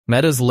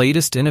Meta's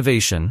latest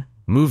innovation,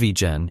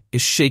 MovieGen, is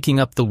shaking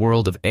up the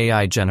world of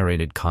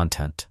AI-generated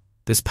content.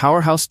 This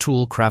powerhouse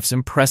tool crafts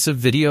impressive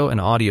video and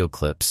audio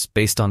clips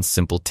based on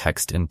simple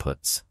text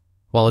inputs.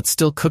 While it's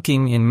still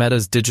cooking in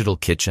Meta's digital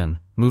kitchen,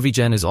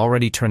 MovieGen is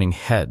already turning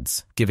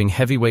heads, giving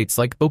heavyweights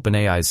like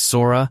OpenAI's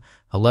Sora,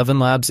 11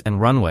 Labs,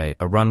 and Runway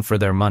a run for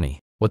their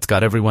money. What's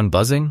got everyone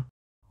buzzing?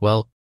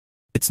 Well,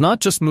 it's not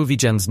just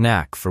MovieGen's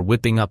knack for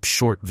whipping up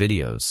short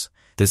videos.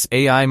 This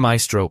AI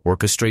maestro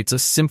orchestrates a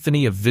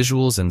symphony of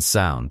visuals and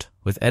sound,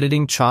 with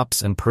editing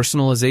chops and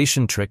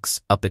personalization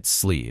tricks up its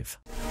sleeve.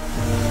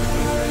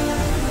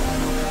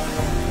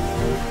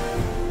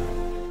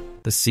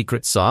 The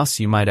secret sauce,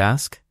 you might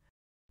ask?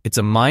 It's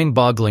a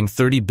mind-boggling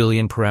 30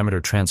 billion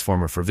parameter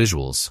transformer for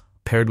visuals,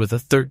 paired with a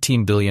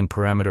 13 billion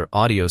parameter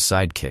audio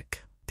sidekick.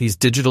 These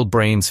digital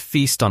brains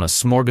feast on a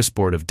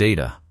smorgasbord of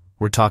data.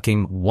 We're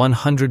talking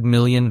 100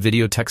 million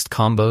video-text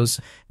combos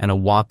and a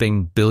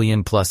whopping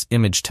billion-plus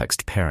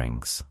image-text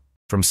pairings.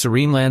 From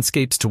serene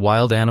landscapes to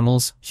wild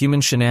animals,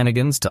 human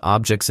shenanigans to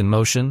objects in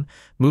motion,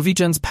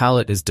 MovieGen's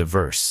palette is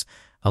diverse,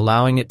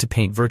 allowing it to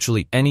paint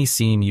virtually any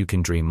scene you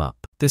can dream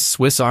up. This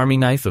Swiss Army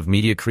knife of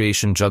media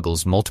creation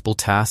juggles multiple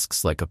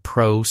tasks like a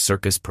pro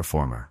circus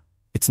performer.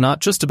 It's not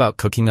just about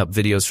cooking up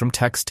videos from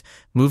text.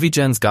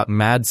 MovieGen's got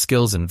mad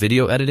skills in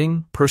video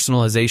editing,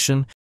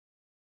 personalization,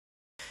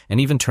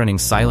 and even turning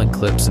silent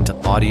clips into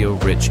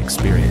audio-rich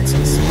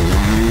experiences.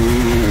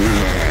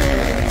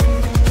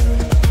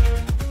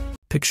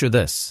 Picture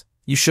this.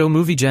 You show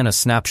MovieGen a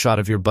snapshot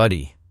of your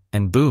buddy,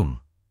 and boom,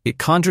 it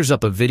conjures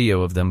up a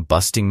video of them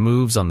busting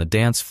moves on the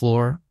dance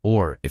floor,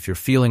 or, if you're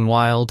feeling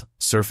wild,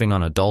 surfing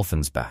on a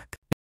dolphin's back.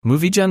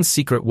 MovieGen's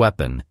secret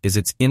weapon is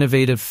its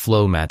innovative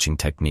flow matching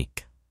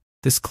technique.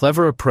 This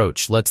clever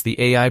approach lets the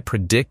AI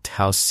predict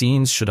how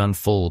scenes should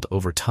unfold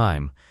over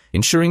time,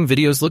 ensuring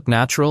videos look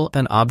natural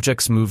and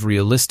objects move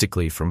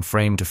realistically from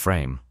frame to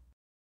frame.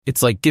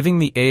 It's like giving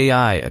the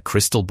AI a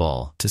crystal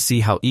ball to see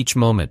how each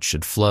moment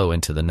should flow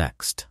into the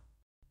next.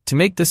 To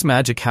make this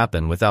magic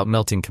happen without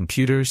melting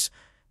computers,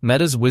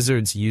 Meta's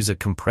wizards use a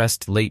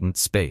compressed latent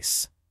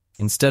space.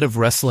 Instead of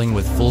wrestling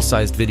with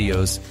full-sized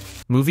videos,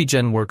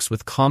 MovieGen works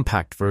with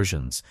compact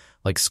versions,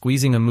 like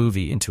squeezing a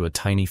movie into a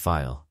tiny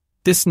file.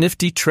 This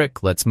nifty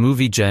trick lets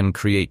MovieGen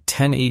create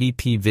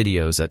 1080p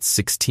videos at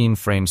 16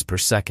 frames per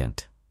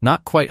second.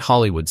 Not quite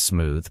Hollywood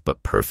smooth,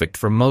 but perfect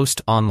for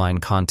most online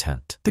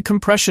content. The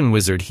compression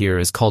wizard here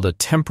is called a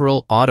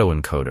temporal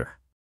autoencoder.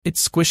 It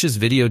squishes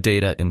video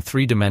data in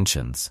 3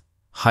 dimensions: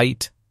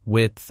 height,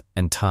 width,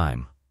 and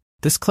time.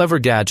 This clever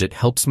gadget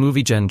helps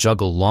MovieGen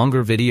juggle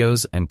longer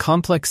videos and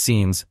complex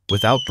scenes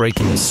without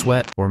breaking a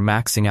sweat or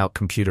maxing out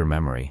computer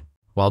memory.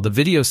 While the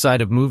video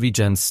side of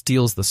MovieGen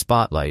steals the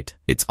spotlight,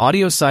 its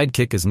audio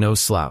sidekick is no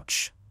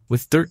slouch.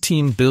 With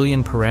 13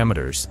 billion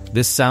parameters,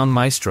 this sound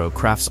maestro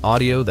crafts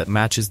audio that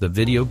matches the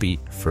video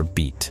beat for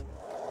beat.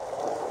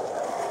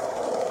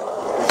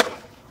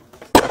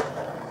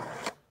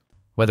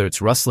 Whether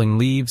it's rustling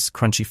leaves,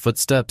 crunchy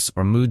footsteps,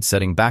 or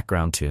mood-setting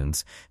background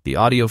tunes, the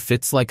audio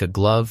fits like a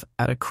glove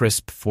at a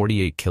crisp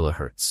 48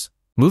 kHz.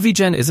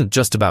 MovieGen isn't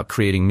just about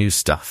creating new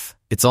stuff.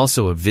 It's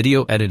also a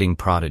video editing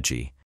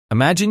prodigy.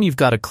 Imagine you've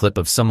got a clip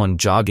of someone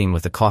jogging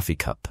with a coffee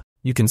cup.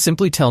 You can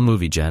simply tell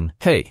MovieGen,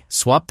 "Hey,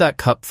 swap that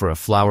cup for a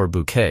flower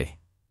bouquet."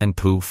 And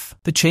poof,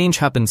 the change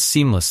happens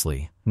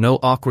seamlessly. No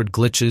awkward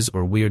glitches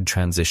or weird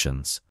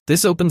transitions.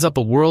 This opens up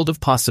a world of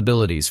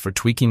possibilities for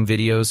tweaking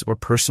videos or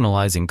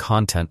personalizing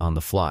content on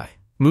the fly.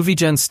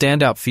 MovieGen's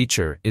standout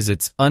feature is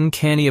its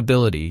uncanny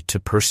ability to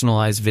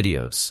personalize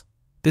videos.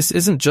 This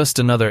isn't just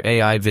another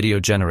AI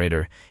video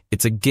generator,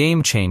 it's a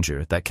game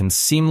changer that can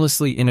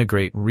seamlessly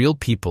integrate real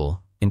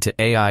people into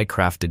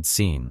AI-crafted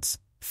scenes.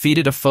 Feed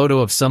it a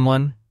photo of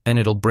someone, and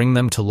it'll bring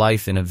them to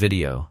life in a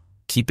video,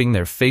 keeping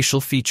their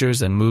facial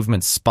features and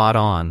movements spot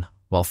on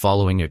while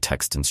following your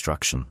text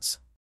instructions.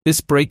 This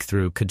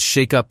breakthrough could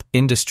shake up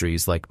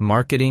industries like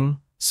marketing,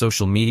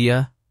 social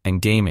media, and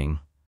gaming,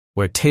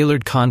 where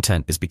tailored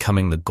content is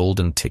becoming the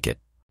golden ticket.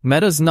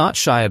 Meta's not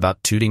shy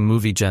about tooting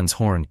MovieGen's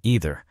horn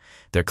either.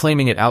 They're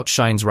claiming it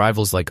outshines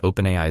rivals like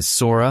OpenAI's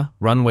Sora,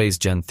 Runway's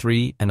Gen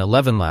 3, and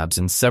 11 Labs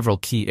in several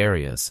key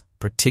areas,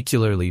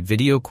 particularly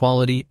video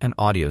quality and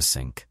audio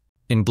sync.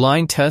 In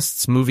blind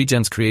tests,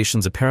 MovieGen's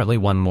creations apparently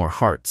won more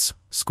hearts,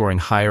 scoring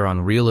higher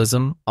on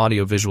realism,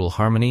 audiovisual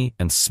harmony,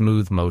 and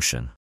smooth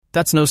motion.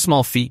 That's no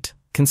small feat,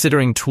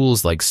 considering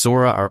tools like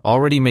Sora are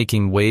already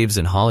making waves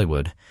in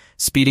Hollywood,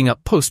 speeding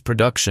up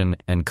post-production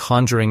and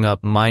conjuring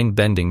up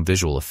mind-bending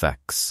visual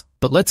effects.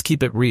 But let's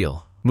keep it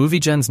real.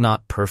 MovieGen's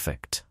not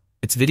perfect.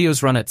 Its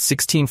videos run at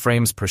 16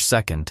 frames per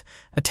second,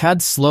 a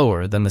tad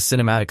slower than the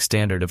cinematic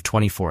standard of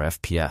 24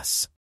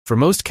 FPS. For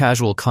most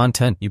casual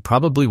content, you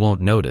probably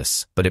won't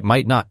notice, but it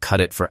might not cut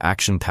it for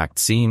action-packed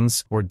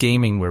scenes or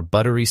gaming where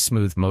buttery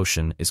smooth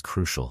motion is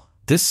crucial.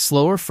 This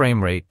slower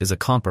frame rate is a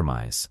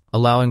compromise,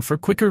 allowing for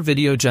quicker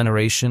video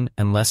generation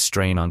and less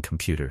strain on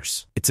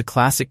computers. It's a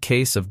classic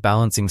case of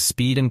balancing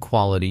speed and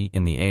quality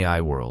in the AI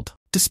world.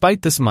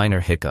 Despite this minor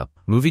hiccup,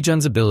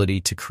 MovieGen's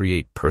ability to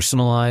create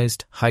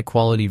personalized,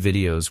 high-quality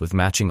videos with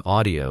matching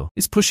audio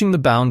is pushing the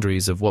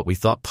boundaries of what we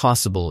thought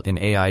possible in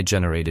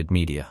AI-generated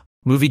media.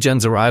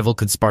 MovieGen's arrival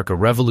could spark a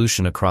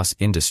revolution across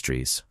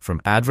industries,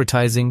 from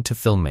advertising to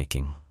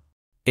filmmaking.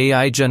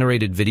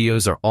 AI-generated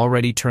videos are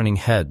already turning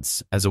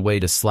heads as a way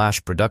to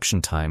slash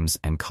production times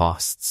and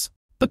costs.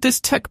 But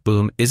this tech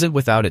boom isn't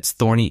without its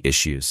thorny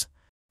issues,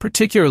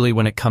 particularly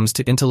when it comes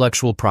to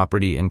intellectual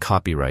property and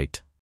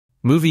copyright.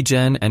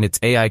 MovieGen and its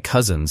AI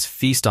cousins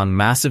feast on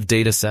massive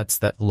datasets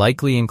that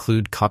likely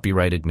include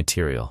copyrighted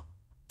material.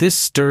 This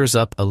stirs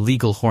up a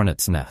legal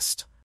hornet's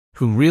nest.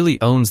 Who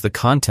really owns the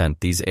content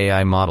these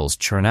AI models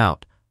churn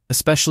out,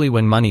 especially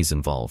when money's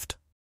involved?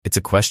 It's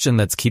a question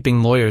that's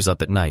keeping lawyers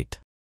up at night.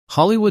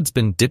 Hollywood's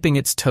been dipping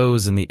its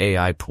toes in the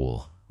AI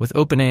pool, with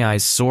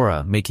OpenAI's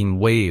Sora making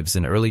waves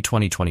in early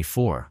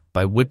 2024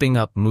 by whipping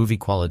up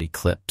movie-quality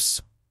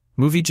clips.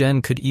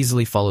 MovieGen could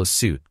easily follow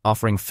suit,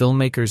 offering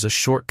filmmakers a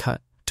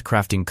shortcut to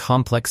crafting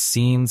complex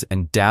scenes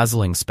and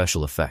dazzling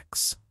special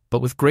effects. But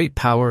with great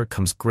power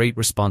comes great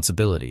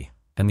responsibility,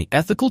 and the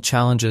ethical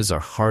challenges are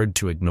hard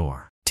to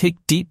ignore. Take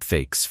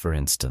deepfakes, for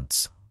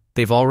instance.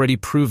 They've already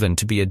proven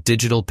to be a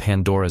digital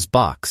Pandora's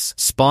box,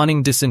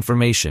 spawning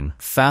disinformation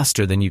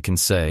faster than you can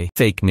say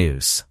fake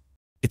news.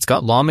 It's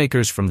got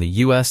lawmakers from the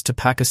US to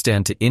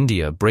Pakistan to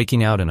India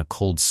breaking out in a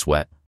cold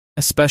sweat,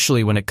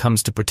 especially when it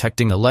comes to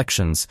protecting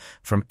elections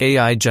from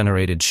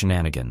AI-generated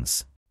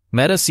shenanigans.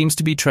 Meta seems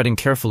to be treading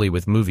carefully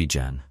with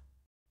MovieGen.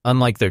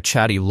 Unlike their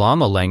chatty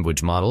llama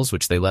language models,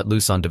 which they let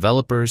loose on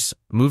developers,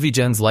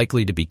 MovieGen's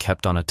likely to be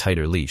kept on a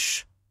tighter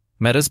leash.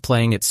 Meta's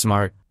playing it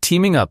smart,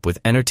 teaming up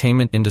with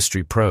entertainment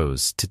industry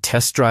pros to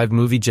test-drive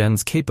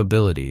MovieGen's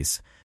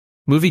capabilities.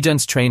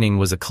 MovieGen's training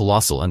was a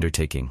colossal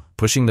undertaking,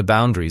 pushing the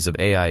boundaries of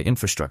AI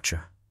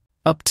infrastructure.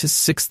 Up to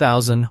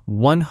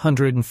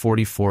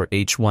 6,144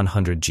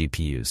 H100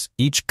 GPUs,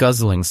 each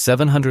guzzling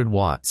 700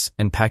 watts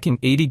and packing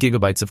 80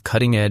 gigabytes of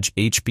cutting-edge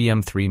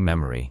HBM3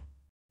 memory.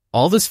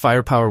 All this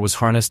firepower was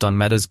harnessed on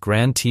Meta's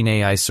Grand Teen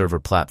AI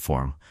server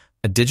platform,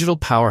 a digital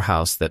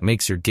powerhouse that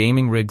makes your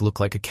gaming rig look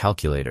like a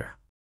calculator.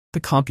 The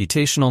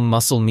computational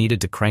muscle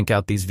needed to crank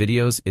out these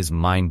videos is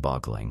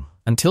mind-boggling.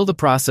 Until the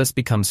process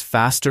becomes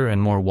faster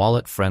and more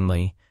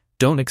wallet-friendly,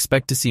 don't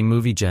expect to see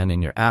MovieGen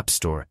in your app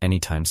store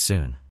anytime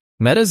soon.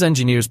 Meta's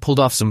engineers pulled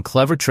off some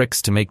clever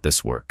tricks to make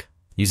this work,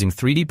 using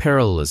 3D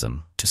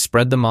parallelism to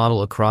spread the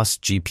model across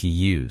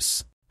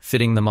GPUs,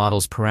 fitting the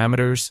model's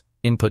parameters,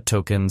 input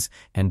tokens,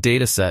 and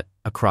dataset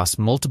across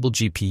multiple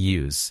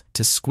GPUs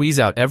to squeeze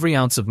out every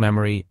ounce of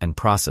memory and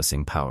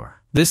processing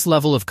power. This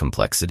level of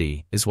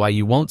complexity is why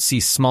you won't see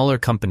smaller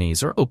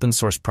companies or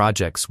open-source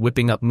projects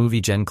whipping up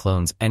MovieGen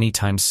clones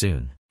anytime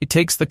soon. It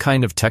takes the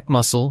kind of tech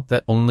muscle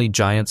that only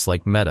giants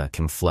like Meta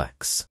can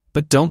flex.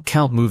 But don't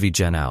count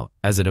MovieGen out.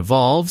 As it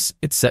evolves,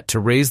 it's set to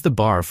raise the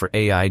bar for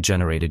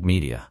AI-generated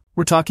media.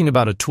 We're talking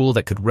about a tool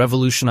that could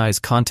revolutionize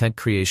content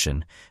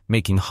creation,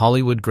 making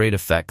Hollywood-grade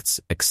effects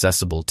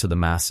accessible to the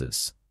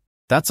masses.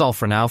 That's all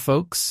for now,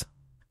 folks.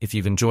 If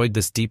you've enjoyed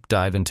this deep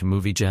dive into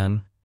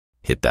MovieGen,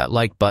 hit that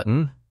like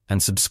button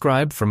and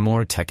subscribe for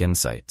more tech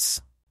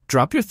insights.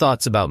 Drop your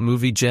thoughts about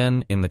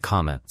MovieGen in the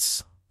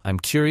comments. I'm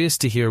curious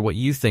to hear what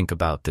you think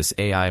about this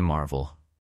AI marvel.